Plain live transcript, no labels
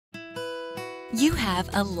You have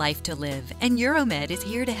a life to live, and UroMed is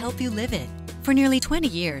here to help you live it. For nearly 20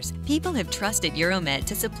 years, people have trusted UroMed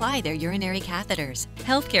to supply their urinary catheters.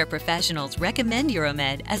 Healthcare professionals recommend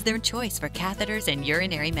UroMed as their choice for catheters and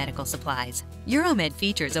urinary medical supplies. UroMed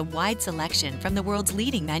features a wide selection from the world's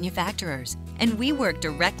leading manufacturers, and we work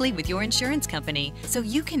directly with your insurance company so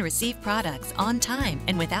you can receive products on time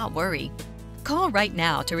and without worry. Call right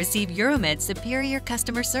now to receive UroMed's superior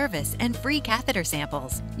customer service and free catheter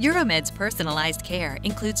samples. UroMed's personalized care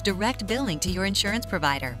includes direct billing to your insurance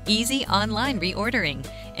provider, easy online reordering,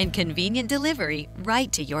 and convenient delivery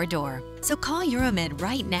right to your door. So call UroMed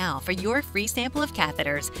right now for your free sample of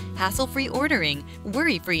catheters, hassle-free ordering,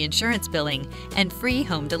 worry-free insurance billing, and free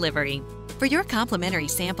home delivery. For your complimentary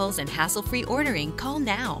samples and hassle-free ordering, call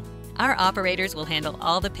now. Our operators will handle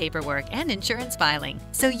all the paperwork and insurance filing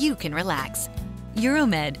so you can relax.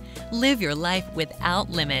 UroMed, live your life without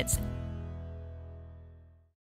limits